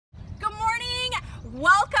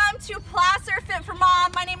Welcome to Placer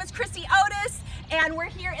FIT4MOM. My name is Krissy Otis, and we're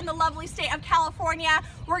here in the lovely state of California.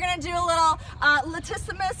 We're gonna do a little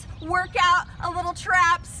latissimus workout, a little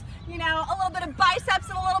traps, you know, a little bit of biceps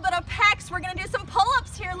and a little bit of pecs. We're gonna do some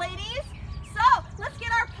pull-ups here, ladies. So let's get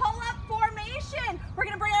our pull-up formation. We're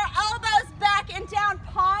gonna bring our elbows back and down,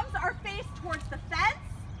 palms are faced towards the fence.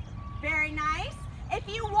 Very nice. If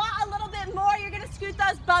you want a little bit more, you're gonna scoot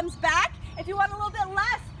those bums back. If you want a little bit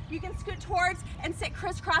less, you can scoot towards and sit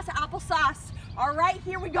crisscross applesauce. All right,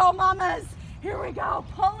 here we go, mamas. Here we go,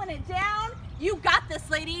 pulling it down. You got this,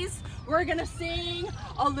 ladies. We're gonna sing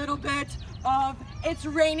a little bit of It's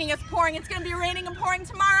Raining, It's Pouring. It's gonna be raining and pouring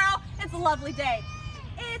tomorrow. It's a lovely day.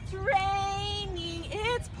 It's raining,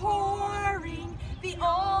 it's pouring. The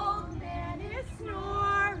old man is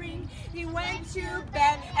snoring. He went to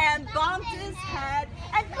bed and bumped his head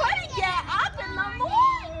and couldn't get up in the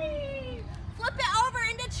morning. Flip it over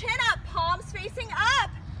into chin up, palms facing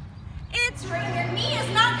up. It's raining. Your knee is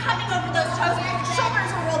not coming over those toes.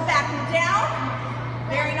 Shoulders are rolled back and down.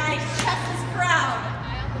 Very nice. Chest is proud.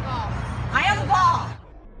 Eye on the ball. Eye on the ball.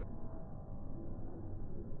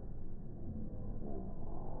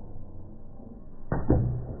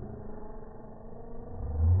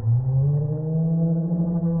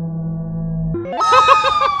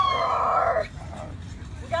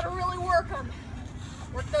 We gotta really work them.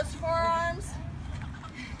 Work those forearms.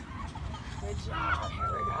 Good job. Here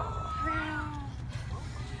we go.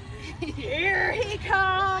 Here he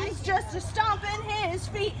comes, just a stomping his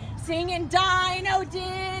feet, singing Dino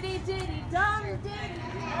Diddy Diddy Dum Diddy.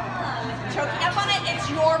 Choking up on it, it's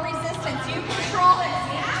your resistance. You control it.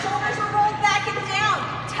 Shoulders are rolled back and down.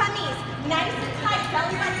 Tummies nice and tight.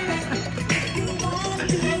 Belly button